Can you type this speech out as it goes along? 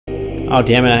Oh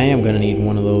damn it, I am gonna need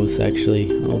one of those actually.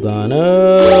 Hold on.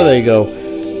 Oh, there you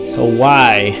go. So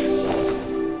why?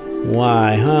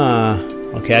 Why, huh?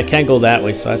 Okay, I can't go that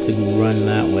way, so I have to run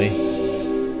that way.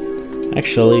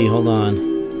 Actually, hold on.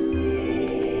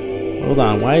 Hold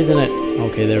on, why isn't it?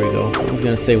 Okay, there we go. I was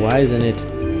gonna say, why isn't it?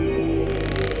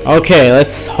 Okay,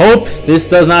 let's hope this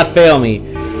does not fail me.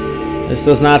 This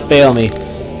does not fail me.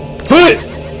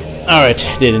 Alright,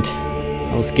 didn't.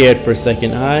 I was scared for a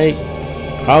second. I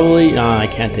probably... Nah, I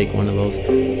can't take one of those.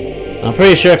 I'm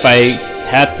pretty sure if I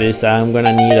tap this, I'm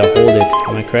gonna need to hold it.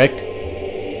 Am I correct?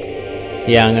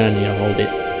 Yeah, I'm gonna need to hold it.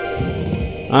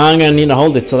 I'm gonna need to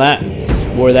hold it, so that's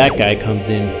where that guy comes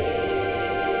in.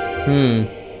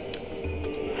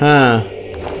 Huh.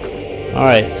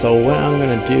 Alright, so what I'm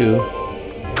gonna do...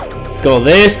 Let's go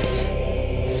this.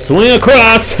 Swing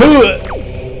across! I'm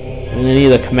gonna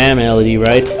need a command melody,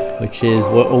 right? Which is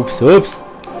what? Oops, whoops.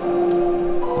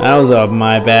 That was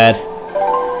my bad.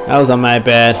 That was my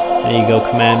bad. There you go,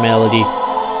 command melody.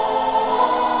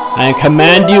 I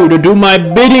command you to do my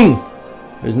bidding.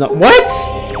 There's no what?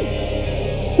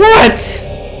 What?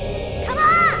 Come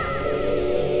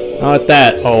on! Not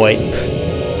that. Oh wait,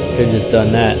 could have just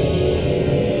done that.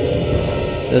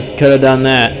 Just could have done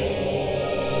that.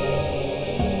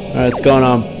 All right, what's going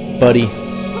on, buddy?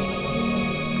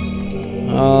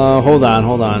 Hold on,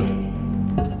 hold on.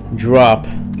 Drop.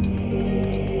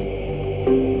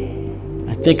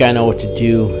 I think I know what to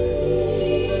do.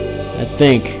 I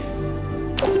think.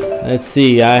 Let's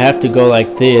see, I have to go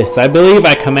like this. I believe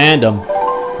I command them.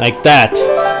 Like that.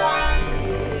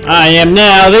 I am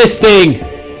now this thing!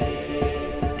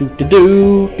 Okay,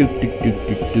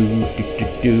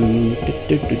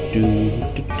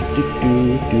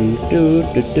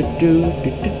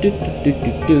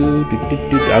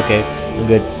 I'm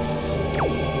good.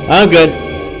 I'm good.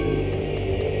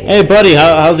 Hey buddy,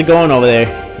 how's it going over there?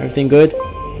 Everything good?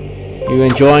 You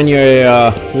enjoying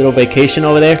your little vacation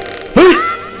over there?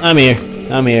 I'm here.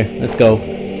 I'm here. Let's go.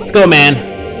 Let's go, man.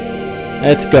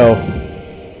 Let's go.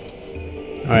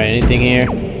 Alright, anything here?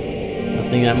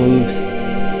 Nothing that moves.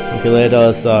 Okay, let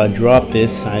us drop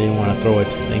this. I didn't want to throw it.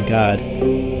 Thank God.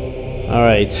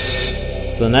 Alright.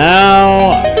 So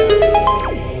now...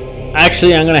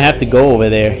 Actually, I'm going to have to go over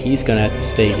there. He's going to have to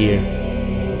stay here.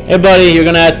 Hey, buddy, you're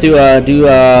going to have to do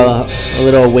a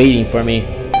little waiting for me.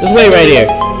 Just wait right here.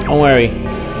 Don't worry.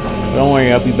 Don't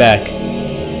worry, I'll be back.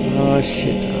 Oh,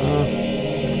 shit.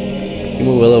 Can you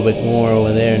move a little bit more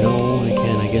over there? No, I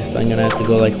can't. I guess I'm going to have to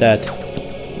go like that. I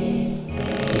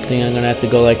think I'm going to have to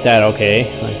go like that. Okay.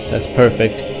 That's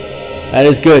perfect. That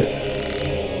is good.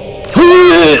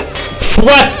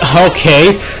 What?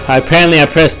 Okay. Apparently I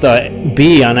pressed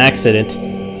B on accident.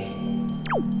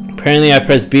 Apparently I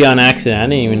pressed B on accident. I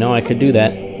didn't even know I could do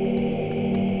that. I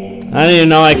didn't even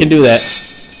know I could do that.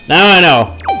 Now I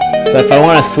know. So if I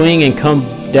want to swing and come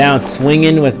down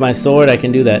swinging with my sword, I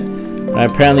can do that. But I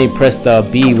apparently pressed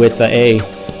B with the A.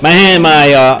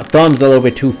 My thumb's a little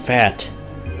bit too fat.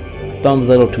 My thumb's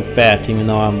a little too fat, even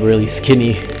though I'm really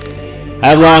skinny. I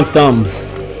have long thumbs.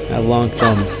 I have long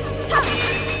thumbs.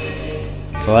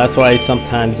 So that's why I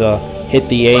sometimes hit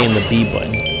the A and the B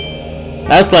button.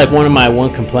 That's like one of my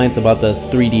complaints about the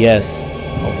 3DS.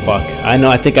 Oh fuck.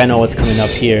 I think I know what's coming up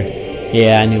here.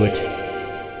 Yeah, I knew it.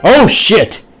 Oh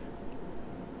shit!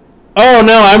 Oh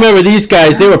no, I remember these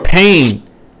guys, they were pain.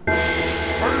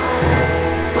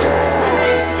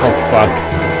 Oh fuck.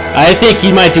 I think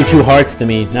he might do 2 hearts to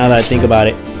me, now that I think about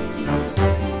it.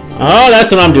 Oh, that's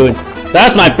what I'm doing.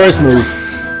 That's my first move.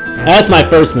 That's my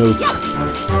first move.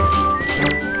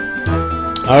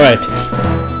 Alright.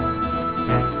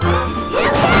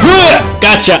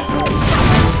 Gotcha!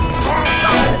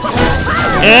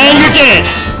 And you're dead!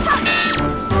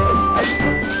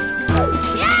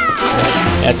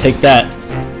 Yeah, take that.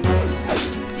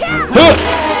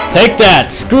 Take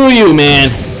that! Screw you,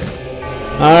 man!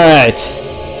 Alright.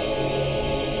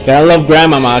 Gotta love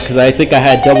Grandmama, because I think I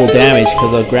had double damage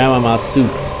because of Grandmama's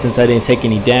soup, since I didn't take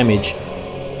any damage.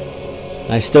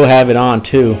 I still have it on,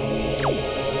 too.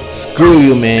 Screw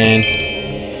you, man.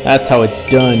 That's how it's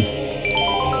done.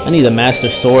 I need a Master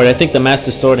Sword. I think the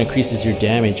Master Sword increases your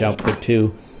damage output,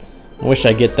 too. I wish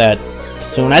I get that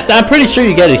soon. I'm pretty sure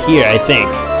you get it here, I think.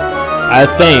 I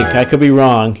could be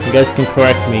wrong. You guys can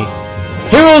correct me.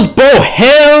 Hero's Bow!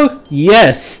 Hell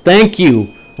yes! Thank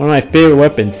you! One of my favorite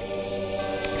weapons.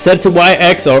 Set it to Y,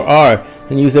 X, or R.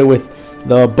 Then use it with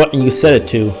the button you set it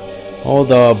to. Hold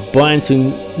the button to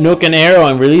nuke an arrow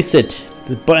and release it.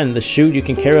 The button to shoot, you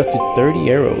can carry up to 30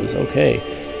 arrows. Okay.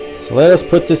 So let us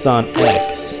put this on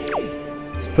X.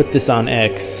 Let's put this on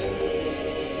X.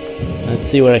 Let's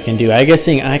see what I can do. I'm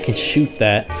guessing I can shoot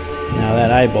that. Now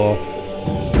that eyeball.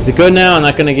 Is it good now? I'm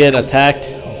not gonna get attacked.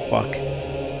 Oh fuck.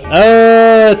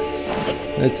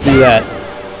 Let's do that.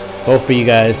 Both for you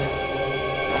guys.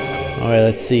 All right,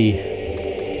 let's see.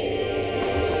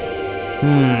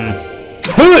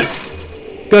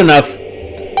 Good enough.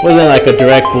 Wasn't like a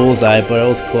direct bullseye, but it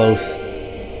was close.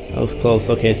 That was close.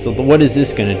 Okay, so what is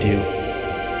this gonna do?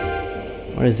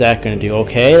 What is that gonna do?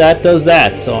 Okay, that does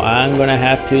that. So I'm gonna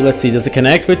have to. Let's see. Does it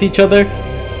connect with each other?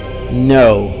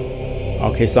 No.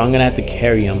 Okay, so I'm gonna have to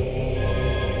carry them.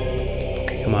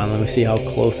 Okay, come on. Let me see how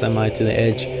close am I to the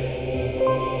edge.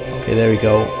 Okay, there we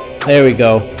go. There we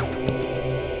go.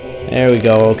 There we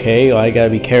go. Okay, well, I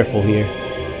gotta be careful here.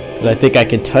 Because I think I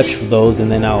can touch those and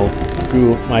then I'll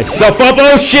screw myself up.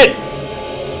 Oh shit!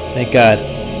 Thank God.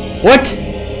 What?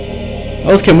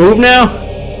 Those can move now?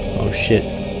 Oh shit.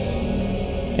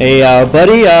 Hey,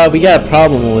 buddy, we got a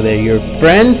problem over there. Your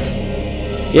friends?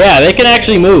 Yeah, they can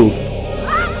actually move.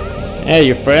 Hey,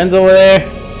 your friends over there?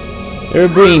 They're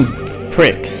being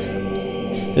pricks.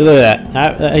 Hey, look at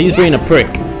that. He's being a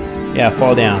prick. Yeah,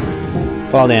 fall down.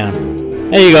 Fall down.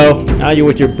 There you go. Now you're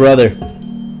with your brother.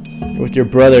 You're with your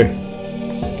brother.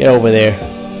 Get over there.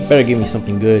 You better give me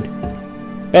something good.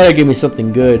 Better give me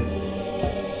something good.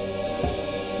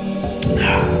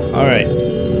 Alright.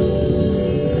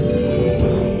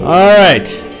 Alright.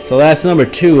 So that's number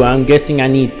 2. I'm guessing I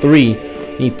need 3.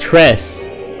 Need Tress.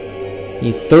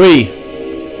 Need 3.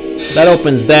 That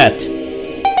opens that.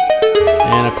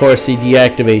 And of course he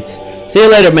deactivates. See you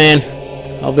later, man.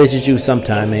 I'll visit you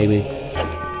sometime, maybe.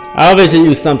 I'll visit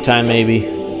you sometime, maybe.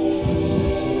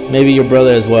 Maybe your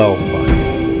brother as well. Fuck.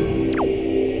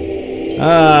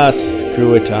 Ah,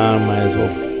 screw it. I might as well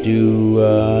do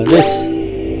this.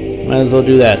 Might as well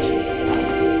do that.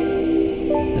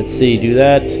 Let's see. Do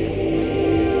that.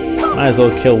 Might as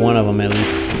well kill one of them at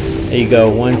least. There you go.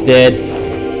 One's dead.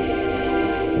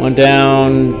 One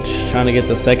down. Trying to get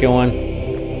the second one.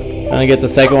 Trying to get the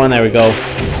second one. There we go.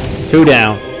 2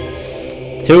 down.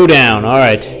 2 down.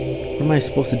 Alright. What am I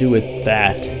supposed to do with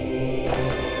that?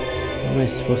 What am I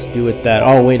supposed to do with that?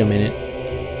 Oh, wait a minute.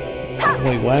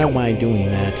 Wait, why am I doing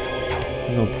that?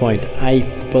 There's no point. I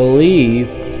believe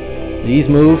these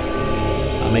move.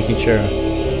 I'm making sure.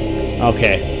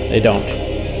 Okay, they don't.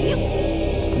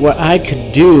 What I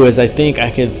could do is I think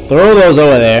I could throw those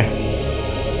over there.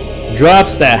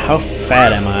 Drops that. How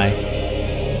fat am I?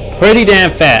 Pretty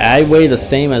damn fat. I weigh the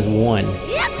same as one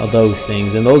of those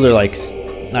things, and those are like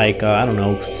I don't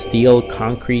know, steel,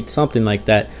 concrete, something like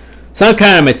that. Some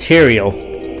kind of material.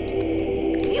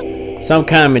 Some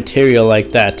kind of material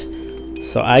like that.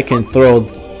 So I can throw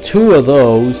 2 of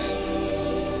those,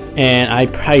 and I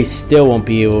probably still won't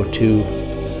be able to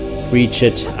reach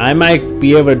it. I might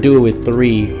be able to do it with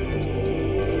 3.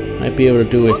 Might be able to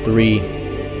do it with 3.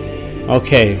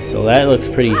 Okay, so that looks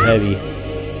pretty heavy.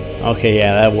 Okay,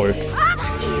 yeah, that works.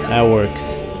 That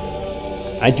works.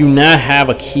 I do not have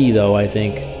a key though, I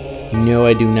think. No,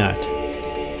 I do not.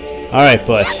 Alright,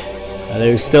 but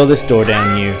there's still this door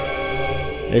down here.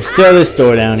 There's still this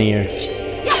door down here.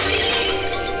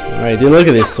 Alright, dude, look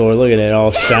at this sword. Look at it,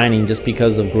 all shining just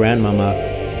because of Grandmama.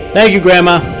 Thank you,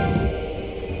 Grandma.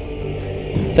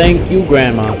 Thank you,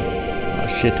 Grandma. Oh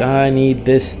shit, I need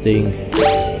this thing.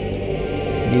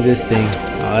 I need this thing.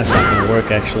 Oh, that's not gonna work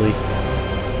actually.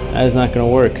 That is not gonna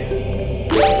work.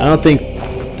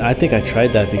 I think I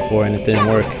tried that before and it didn't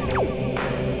work.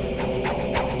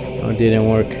 Oh, it didn't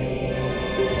work.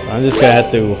 So I'm just gonna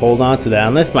have to hold on to that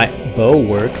unless my bow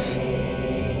works.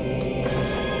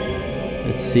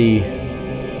 Let's see.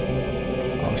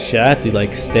 Oh shit, I have to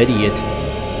like steady it.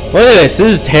 Look at this,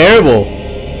 this is terrible.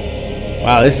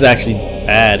 Wow, this is actually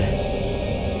bad.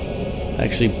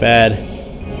 Actually bad.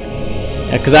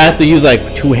 Yeah, because I have to use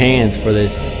like 2 hands for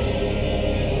this.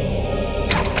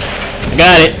 I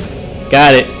got it.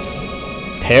 Got it.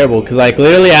 It's terrible because like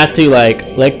literally I have to like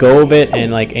let go of it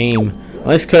and like aim.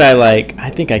 Unless could I like, I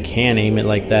think I can aim it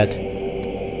like that.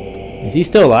 Is he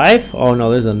still alive? Oh no,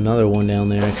 there's another one down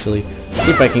there actually. Let's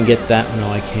see if I can get that. No,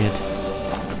 I can't.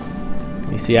 Let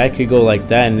me see, I could go like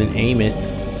that and then aim it.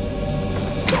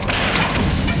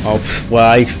 Oh, well,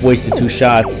 I wasted 2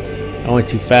 shots. I went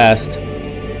too fast.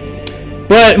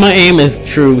 But my aim is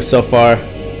true so far.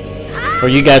 Or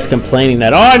you guys complaining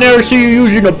that, oh, I never see you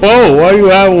using a bow. Why do you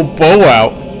have a bow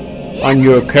out on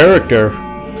your character?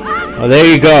 Well, there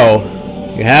you go.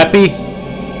 You happy?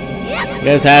 You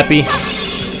guys happy?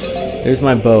 There's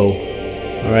my bow.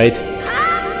 Alright.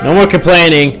 No more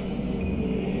complaining.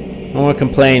 No more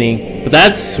complaining. But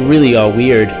that's really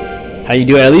weird. How you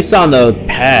do it, at least on the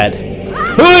pad.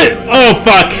 Oh,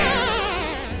 fuck!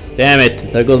 Damn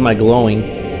it. There goes my glowing.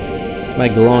 It's my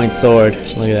glowing sword.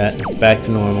 Look at that. It's back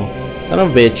to normal. Son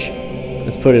of a bitch.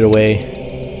 Let's put it away.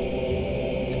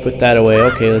 Let's put that away.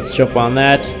 Okay, let's jump on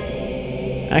that.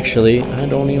 Actually, I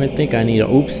don't even think I need a...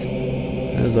 Oops.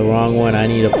 That was the wrong one. I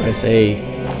need to press A.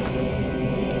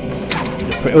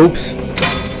 Oops.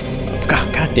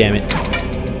 God damn it.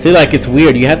 See, like, it's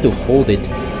weird. You have to hold it.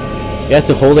 You have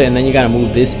to hold it, and then you gotta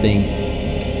move this thing.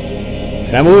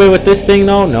 Can I move it with this thing,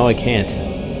 though? No, I can't.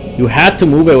 You have to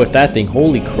move it with that thing.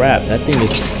 Holy crap. That thing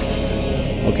is...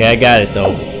 Okay, I got it,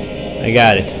 though. I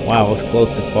got it. Wow, I was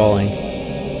close to falling.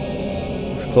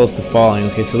 I was close to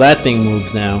falling. Okay, so that thing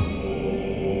moves now.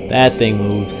 That thing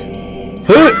moves.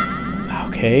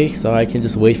 Okay, so I can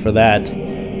just wait for that.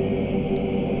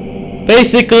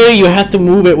 Basically, you have to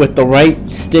move it with the right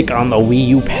stick on the Wii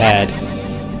U pad.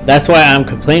 That's why I'm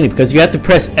complaining, because you have to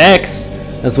press X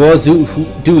as well as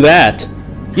do that.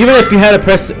 Even if you had to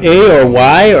press A or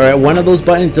Y or one of those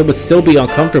buttons, it would still be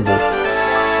uncomfortable.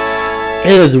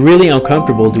 It is really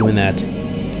uncomfortable doing that.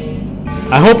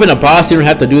 I hope in a boss you don't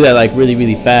have to do that like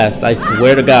really fast. I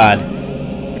swear to God.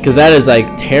 Because that is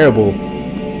like terrible.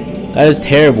 That is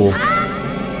terrible.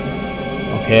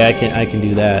 Okay, I can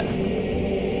do that.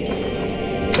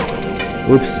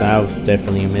 Oops, that was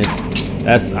definitely a miss.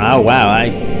 That's... Oh wow, I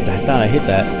thought I hit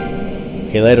that.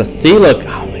 Okay, let us see. Look.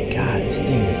 Oh my God, this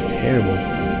thing is terrible.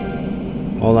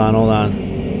 Hold on. No,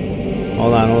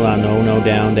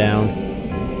 down.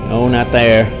 No, not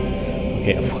there.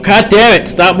 Okay. God damn it!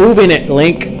 Stop moving it,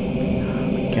 Link. Oh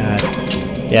my God.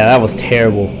 Yeah, that was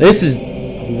terrible. This is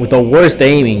with the worst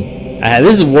aiming.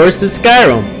 This is worse than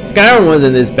Skyrim. Skyrim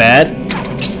wasn't this bad.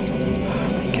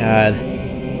 Oh my God.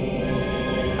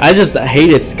 I just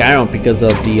hated Skyrim because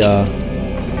of the oh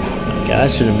my God, I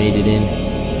should have made it in.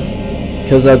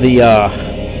 Because of the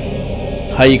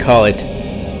how you call it?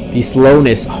 The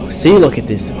slowness. Oh, see, look at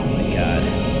this. Oh my God.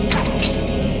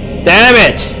 Damn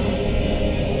it!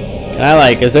 Can I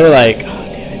like, is there like, oh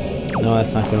damn it. No,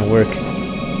 that's not gonna work.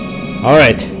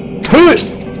 Alright.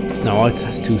 No,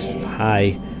 that's too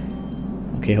high.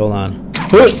 Okay, hold on.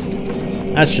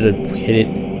 That should have hit it.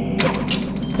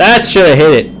 That should have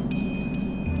hit it.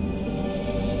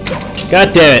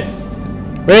 God damn it.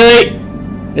 Really?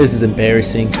 This is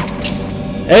embarrassing.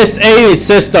 This aiming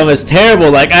system is terrible.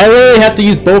 Like, I really have to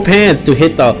use both hands to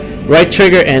hit the right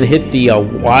trigger and hit the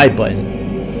Y button.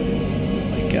 Oh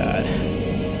my God.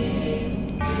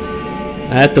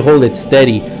 I have to hold it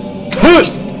steady.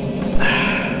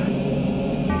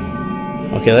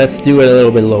 Okay, let's do it a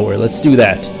little bit lower. Let's do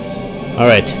that.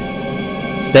 Alright.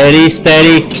 Steady.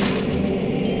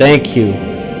 Thank you.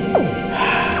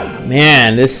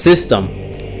 Man, this system.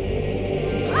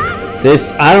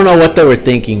 I don't know what they were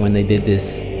thinking when they did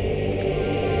this.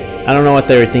 I don't know what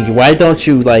they were thinking. Why don't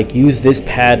you, like, use this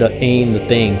pad to aim the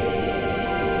thing?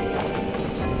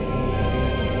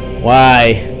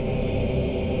 Why?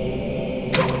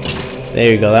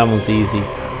 There you go. That one's easy.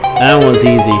 That one's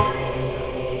easy.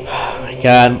 Oh my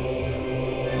God.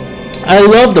 I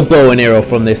love the bow and arrow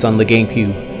from this on the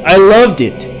GameCube. I loved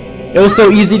it. It was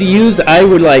so easy to use.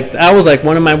 That was like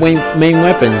one of my main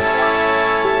weapons.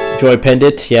 Joy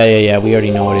Pendant. Yeah. We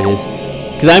already know what it is.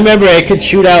 Because I remember it could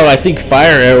shoot out, I think,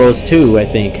 fire arrows too, I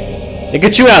think. It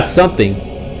could shoot out something,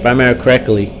 if I remember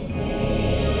correctly.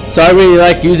 So I really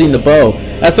liked using the bow.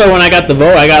 That's why when I got the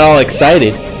bow, I got all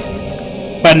excited.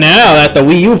 But now that the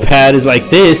Wii U pad is like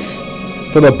this,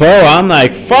 for the bow, I'm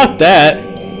like, fuck that.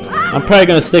 I'm probably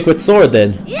going to stick with sword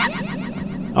then.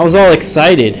 I was all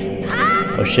excited.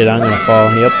 Oh shit, I'm going to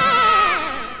fall. Yep.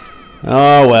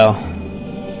 Oh well.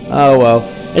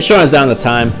 It's showing us down the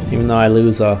time, even though I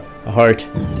lose a heart.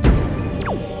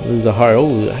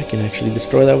 Oh, I can actually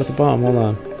destroy that with the bomb. Hold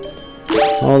on.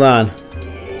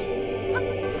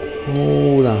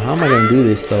 How am I gonna do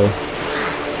this though?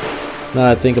 Now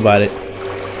that I think about it,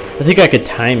 I think I could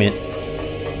time it.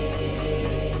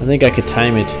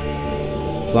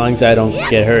 As long as I don't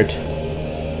get hurt.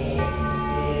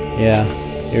 Yeah.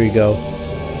 Here we go.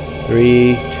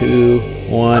 3, 2,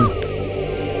 1.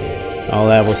 Oh,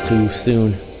 that was too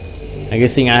soon. I'm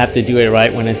guessing I have to do it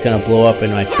right when it's gonna blow up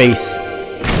in my face.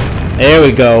 There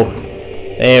we go.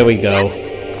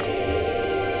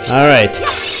 Alright.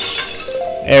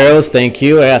 Arrows, thank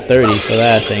you. I got 30 for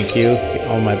that, thank you.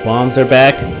 All my bombs are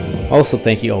back. Also,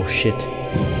 thank you. Oh, shit.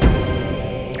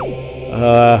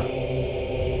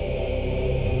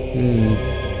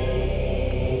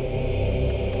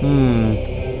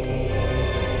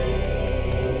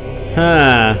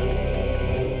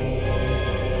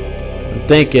 I'm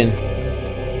thinking.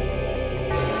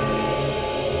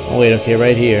 Oh wait, okay,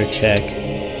 right here, check.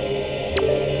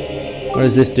 What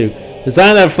does this do?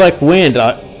 Design that reflect wind.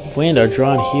 Wind are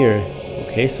drawn here.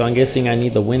 Okay, so I'm guessing I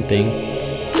need the wind thing.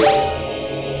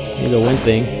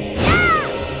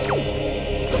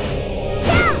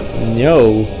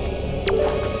 No.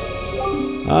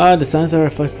 The signs that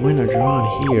reflect wind are drawn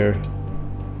here.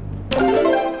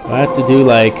 I have to do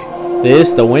like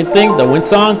this, the wind thing, the wind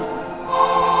song?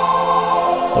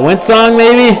 The wind song,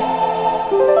 maybe?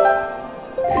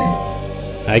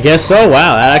 I guess so.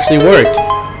 Wow, that actually worked.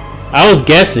 I was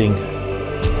guessing.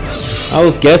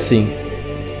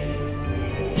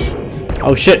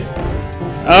 Oh shit.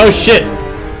 Oh shit.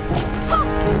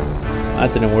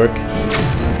 That didn't work.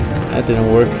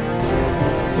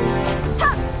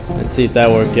 Let's see if that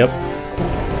worked. Yep. I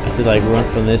have to like run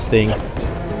from this thing.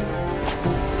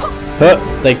 Huh,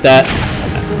 like that.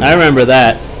 I remember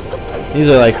that. These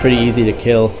are like pretty easy to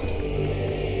kill.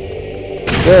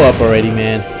 Blow up already,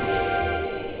 man.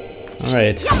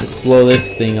 Alright, let's blow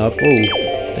this thing up. Oh,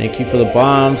 thank you for the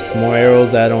bombs. More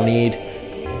arrows I don't need.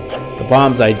 The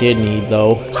bombs I did need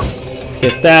though. Let's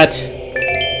get that.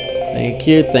 Thank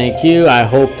you, thank you. I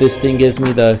hope this thing gives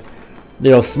me the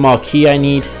little small key I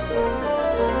need.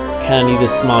 Kinda need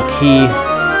this small key.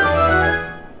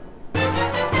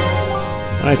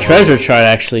 My treasure chart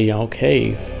actually,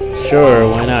 okay. Sure,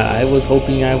 why not? I was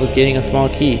hoping I was getting a small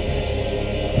key.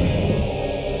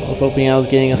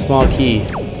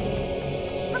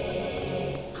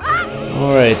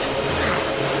 Alright.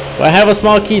 Do I have a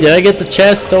small key? Did I get the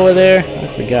chest over there? I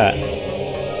forgot.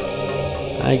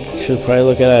 I should probably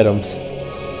look at items.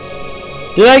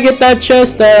 Did I get that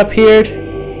chest that appeared?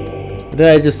 Or did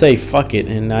I just say fuck it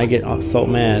and I get so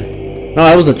mad? No,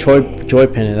 that was a joy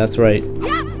pendant, that's right.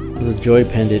 It was a joy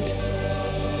pendant.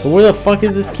 So where the fuck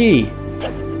is this key?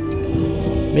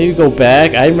 Maybe go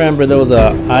back. I remember there was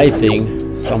a eye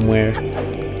thing somewhere.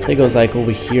 I think it was like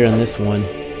over here on this one.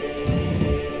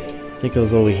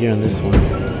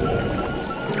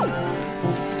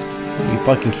 Are you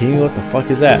fucking kidding me? What the fuck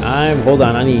is that? Hold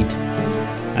on, I need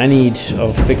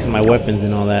to fix my weapons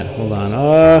and all that. Hold on.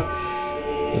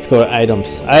 Let's go to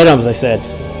items. Items, I said.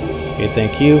 Okay,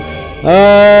 thank you.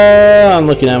 I'm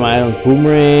looking at my items.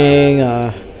 Boomerang.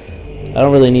 I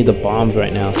don't really need the bombs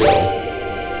right now. So.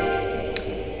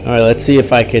 Alright, let's see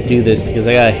if I could do this because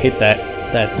I gotta hit that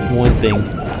one thing.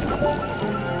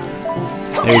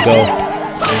 There you go.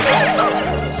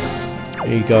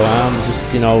 There you go. I'm just,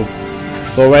 you know,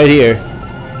 go right here.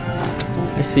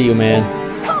 I see you, man.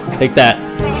 Take that.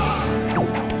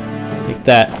 Take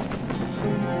that.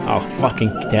 Oh, fucking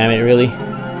damn it, really?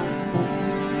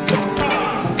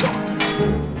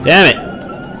 Damn it!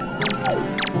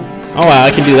 Oh wow,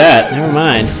 I can do that. Never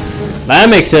mind. That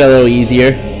makes it a little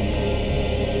easier.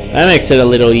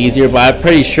 But I'm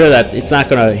pretty sure that it's not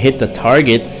gonna hit the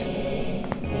targets.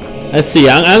 Let's see.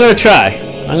 I'm gonna try.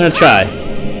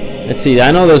 Let's see.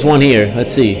 I know there's one here.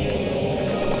 Let's see.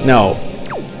 No.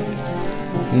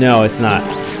 No, it's not.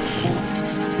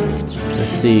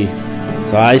 Let's see.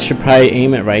 So I should probably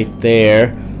aim it right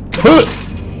there.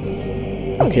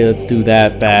 Okay, let's do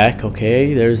that back.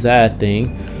 Okay, there's that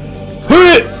thing.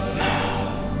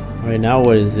 Alright, now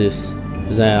what is this?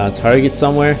 Is that a target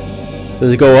somewhere?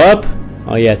 Does it go up?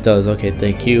 Oh yeah, it does. Okay,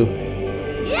 thank you.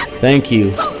 Thank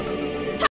you.